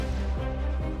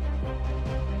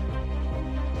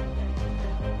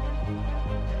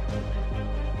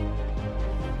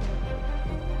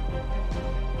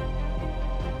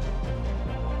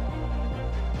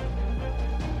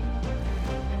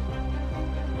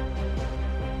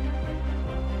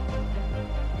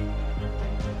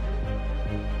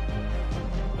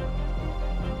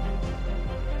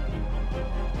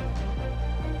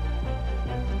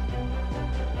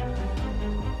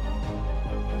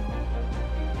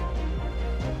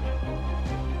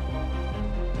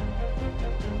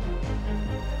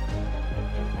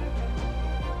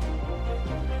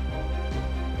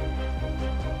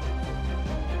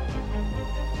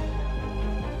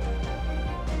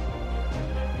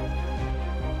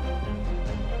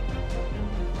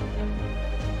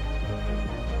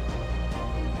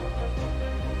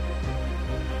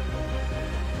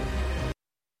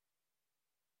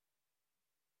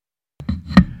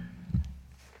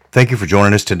Thank you for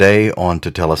joining us today on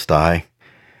Tetelestai.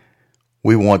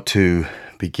 We want to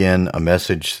begin a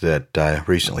message that I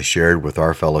recently shared with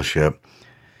our fellowship.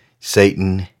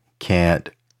 Satan can't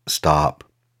stop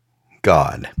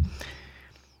God.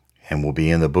 And we'll be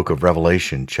in the book of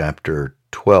Revelation, chapter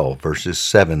 12, verses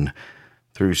 7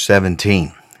 through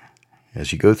 17.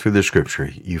 As you go through the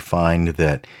scripture, you find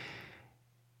that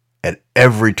at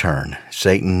every turn,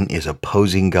 Satan is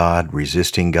opposing God,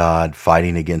 resisting God,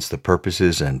 fighting against the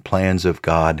purposes and plans of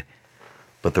God.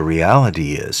 But the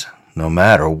reality is, no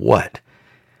matter what,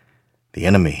 the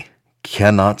enemy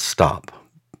cannot stop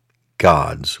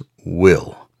God's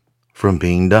will from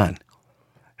being done.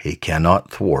 He cannot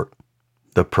thwart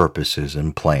the purposes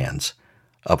and plans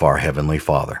of our Heavenly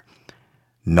Father,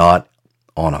 not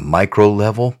on a micro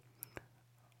level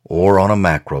or on a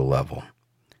macro level.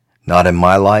 Not in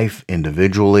my life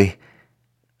individually,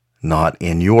 not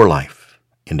in your life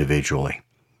individually,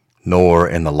 nor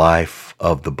in the life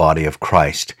of the body of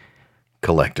Christ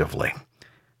collectively.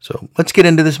 So let's get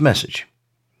into this message.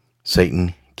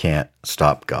 Satan can't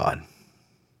stop God.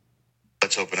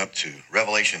 Let's open up to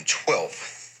Revelation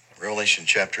 12. Revelation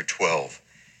chapter 12.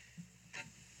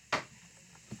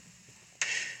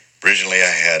 Originally I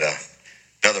had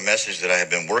another message that I had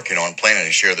been working on, planning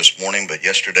to share this morning, but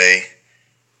yesterday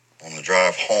on the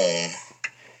drive home,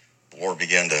 the Lord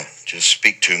began to just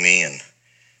speak to me and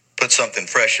put something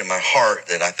fresh in my heart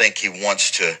that I think He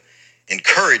wants to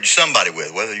encourage somebody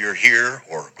with, whether you're here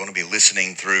or going to be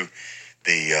listening through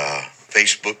the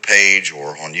Facebook page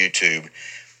or on YouTube.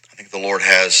 I think the Lord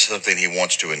has something He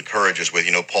wants to encourage us with.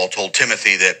 You know, Paul told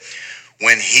Timothy that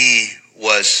when he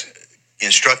was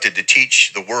instructed to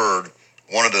teach the Word,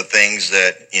 one of the things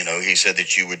that, he said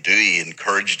that you would do, he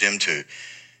encouraged him to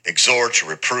exhort, to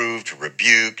reprove, to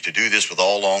rebuke, to do this with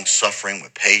all long suffering,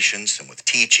 with patience, and with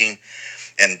teaching,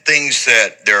 and things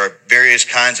that there are various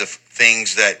kinds of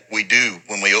things that we do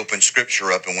when we open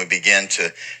Scripture up and we begin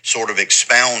to sort of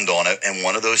expound on it. And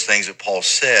one of those things that Paul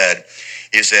said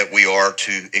is that we are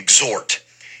to exhort.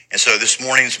 And so this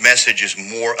morning's message is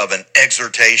more of an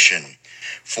exhortation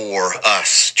for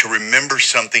us to remember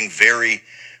something very,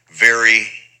 very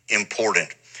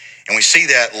important. And we see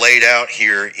that laid out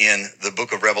here in the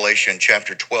book of Revelation,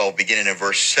 chapter 12, beginning in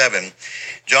verse 7.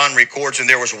 John records, "And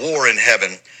there was war in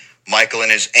heaven, Michael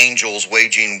and his angels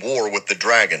waging war with the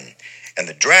dragon. And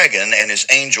the dragon and his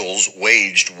angels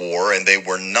waged war, and they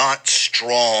were not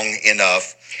strong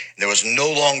enough. There was no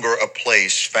longer a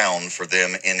place found for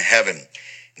them in heaven.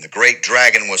 And the great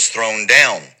dragon was thrown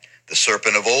down, the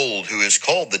serpent of old, who is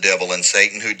called the devil and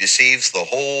Satan, who deceives the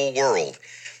whole world.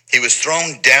 He was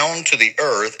thrown down to the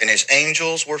earth, and his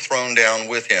angels were thrown down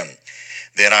with him.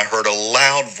 Then I heard a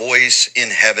loud voice in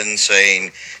heaven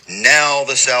saying, 'Now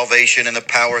the salvation and the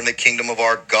power and the kingdom of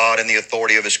our God and the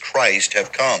authority of his Christ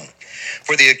have come.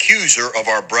 For the accuser of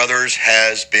our brothers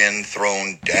has been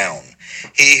thrown down,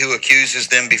 he who accuses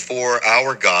them before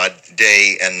our God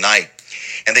day and night.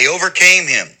 And they overcame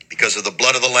him because of the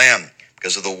blood of the Lamb,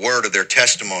 because of the word of their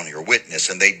testimony or witness,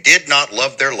 and they did not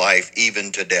love their life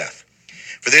even to death.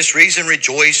 For this reason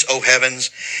rejoice, O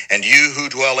heavens, and you who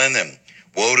dwell in them.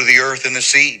 Woe to the earth and the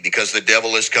sea, because the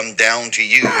devil has come down to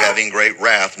you, having great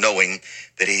wrath, knowing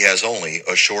that he has only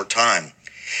a short time.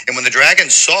 And when the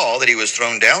dragon saw that he was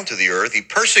thrown down to the earth, he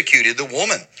persecuted the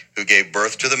woman who gave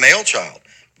birth to the male child.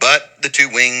 But the two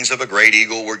wings of a great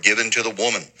eagle were given to the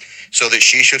woman, so that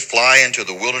she should fly into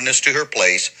the wilderness to her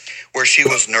place, where she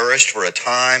was nourished for a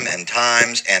time and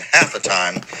times and half a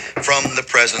time from the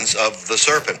presence of the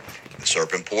serpent. The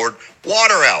serpent poured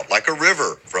water out like a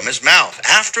river from his mouth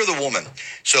after the woman,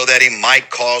 so that he might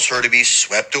cause her to be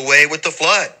swept away with the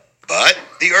flood. But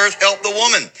the earth helped the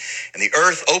woman, and the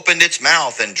earth opened its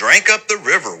mouth and drank up the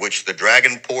river which the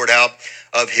dragon poured out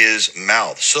of his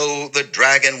mouth. So the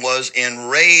dragon was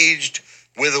enraged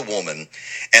with the woman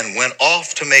and went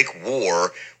off to make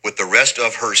war with the rest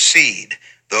of her seed,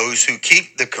 those who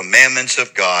keep the commandments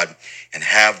of God and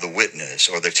have the witness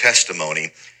or the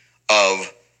testimony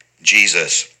of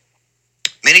Jesus."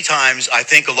 Many times, I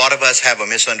think a lot of us have a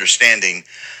misunderstanding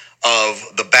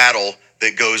of the battle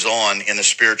that goes on in the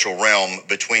spiritual realm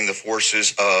between the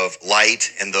forces of light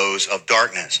and those of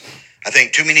darkness. I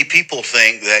think too many people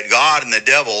think that God and the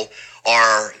devil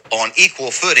are on equal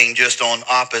footing, just on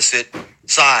opposite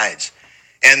sides.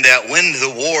 And that when the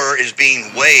war is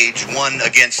being waged one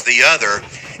against the other,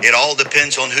 it all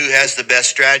depends on who has the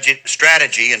best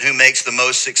strategy and who makes the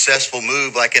most successful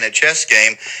move, like in a chess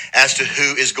game, as to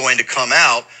who is going to come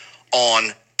out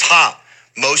on top.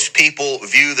 Most people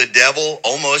view the devil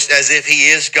almost as if he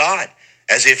is God,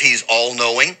 as if he's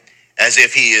all-knowing, as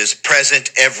if he is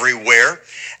present everywhere,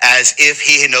 as if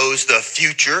he knows the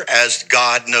future as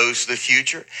God knows the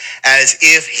future, as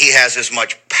if he has as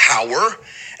much power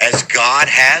as God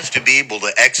has to be able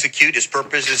to execute his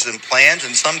purposes and plans.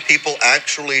 And some people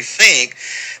actually think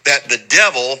that the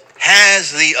devil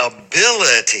has the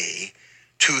ability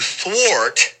to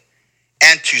thwart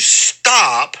and to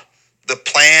stop the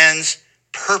plans,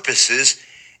 purposes,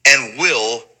 and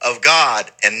will of God.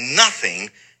 And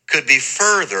nothing could be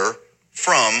further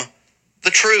from the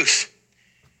truth.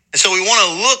 And so we want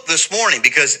to look this morning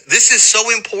because this is so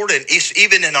important,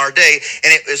 even in our day,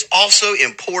 and it is also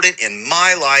important in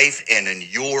my life and in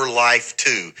your life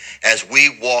too, as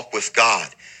we walk with God.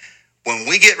 When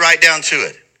we get right down to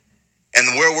it,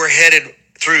 and where we're headed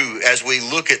through as we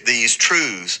look at these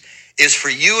truths, is for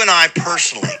you and I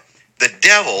personally, the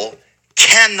devil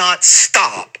cannot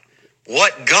stop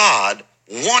what God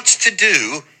wants to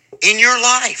do in your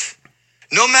life,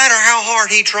 no matter how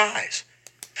hard he tries.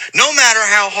 No matter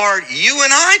how hard you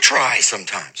and I try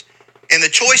sometimes, and the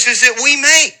choices that we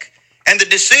make and the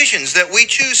decisions that we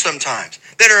choose sometimes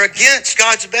that are against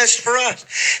God's best for us,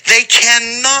 they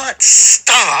cannot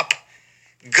stop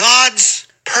God's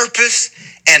purpose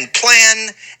and plan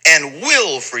and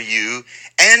will for you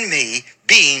and me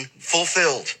being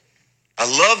fulfilled. I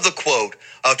love the quote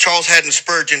of Charles Haddon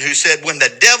Spurgeon, who said, "When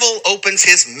the devil opens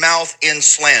his mouth in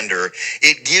slander,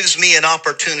 it gives me an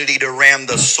opportunity to ram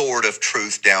the sword of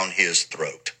truth down his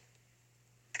throat."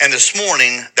 And this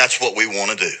morning, that's what we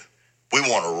want to do. We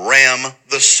want to ram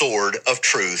the sword of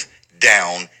truth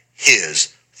down his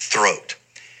throat.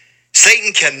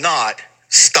 Satan cannot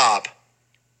stop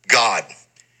God.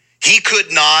 He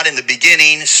could not, in the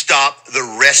beginning, stop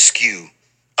the rescue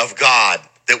of God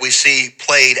that we see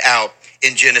played out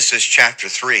in Genesis chapter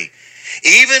 3.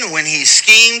 Even when he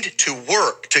schemed to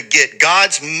work to get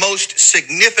God's most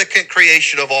significant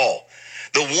creation of all,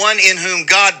 the one in whom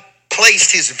God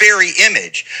placed his very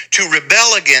image, to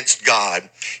rebel against God,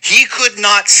 he could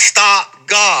not stop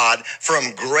God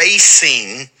from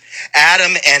gracing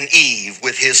Adam and Eve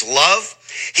with his love.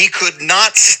 He could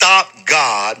not stop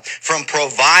God from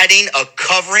providing a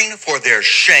covering for their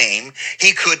shame.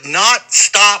 He could not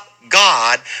stop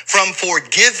God from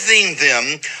forgiving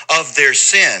them of their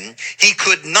sin. He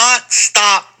could not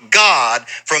stop God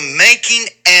from making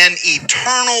an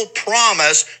eternal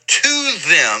promise to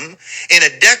them in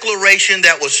a declaration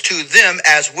that was to them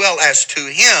as well as to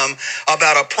him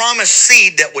about a promised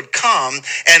seed that would come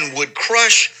and would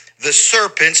crush the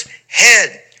serpent's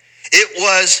head. It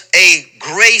was a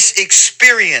grace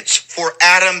experience for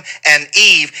Adam and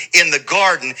Eve in the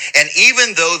garden. And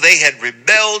even though they had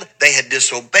rebelled, they had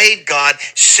disobeyed God,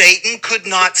 Satan could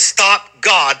not stop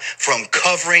God from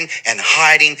covering and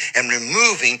hiding and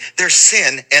removing their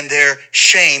sin and their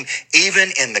shame,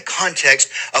 even in the context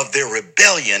of their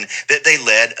rebellion that they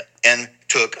led and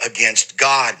took against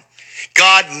God.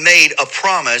 God made a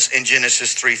promise in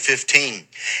Genesis 3:15,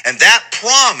 and that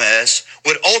promise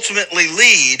would ultimately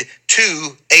lead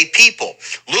to a people.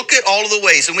 Look at all of the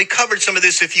ways, and we covered some of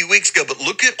this a few weeks ago, but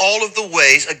look at all of the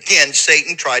ways, again,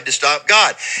 Satan tried to stop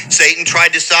God. Satan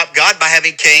tried to stop God by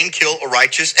having Cain kill a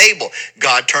righteous Abel.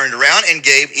 God turned around and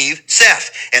gave Eve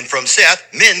Seth, and from Seth,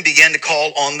 men began to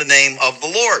call on the name of the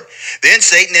Lord. Then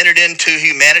Satan entered into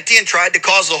humanity and tried to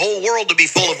cause the whole world to be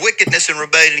full of wickedness and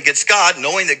rebellion against God,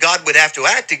 knowing that God would have to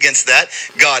act against that.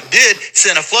 God did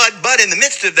send a flood, but in the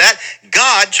midst of that,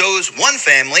 God chose one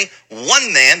family,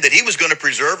 one man that he was going to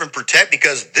preserve and protect,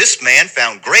 because this man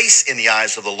found grace in the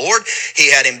eyes of the Lord. He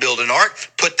had him build an ark,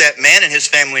 put that man and his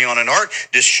family on an ark,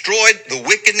 destroyed the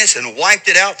wickedness and wiped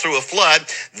it out through a flood,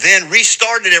 then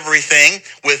restarted everything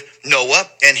with Noah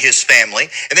and his family.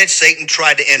 And then Satan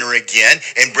tried to enter again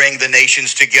and bring the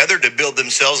nations together to build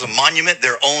themselves a monument,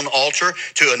 their own altar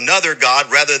to another God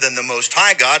rather than the Most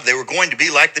High God. They were going to be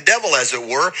like the devil, as it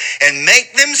were, and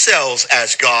make themselves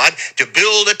as God, to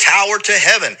build a tower to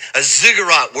heaven, a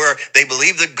ziggurat where they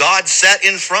believed that God sat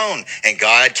enthroned. And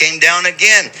God came down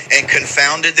again and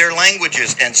confounded their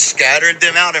languages and scattered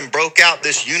them out and broke out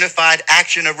this unified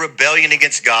action of rebellion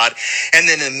against God. And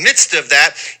then in the midst of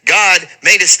that, God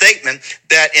made a statement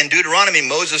that in Deuteronomy,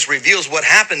 Moses reveals what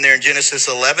happened there in Genesis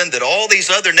 11, that all these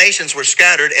other nations were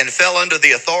scattered and fell under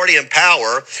the authority and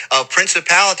power of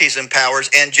principalities and powers,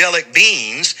 angelic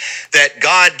beings that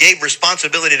God gave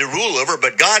responsibility to rule over.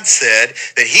 But God said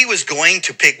that he was going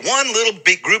to pick one little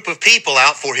big group of people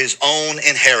out for his own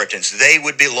inheritance. They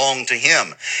would belong to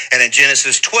him. And in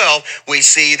Genesis 12, we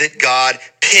see that God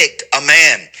picked a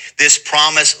man. this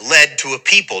promise led to a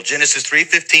people. Genesis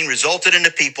 3:15 resulted in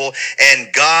a people,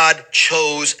 and God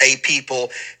chose a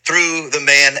people through the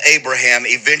man Abraham.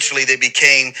 Eventually they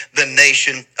became the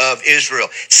nation of Israel.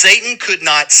 Satan could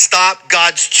not stop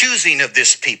God's choosing of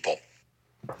this people.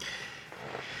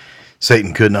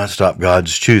 Satan could not stop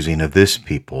God's choosing of this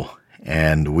people,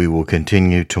 and we will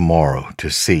continue tomorrow to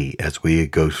see as we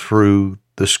go through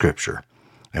the Scripture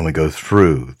and we go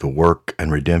through the work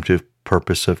and redemptive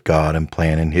purpose of God and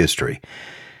plan in history,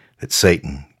 that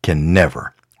Satan can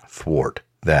never thwart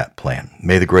that plan.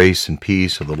 May the grace and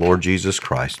peace of the Lord Jesus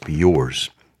Christ be yours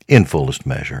in fullest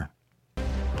measure.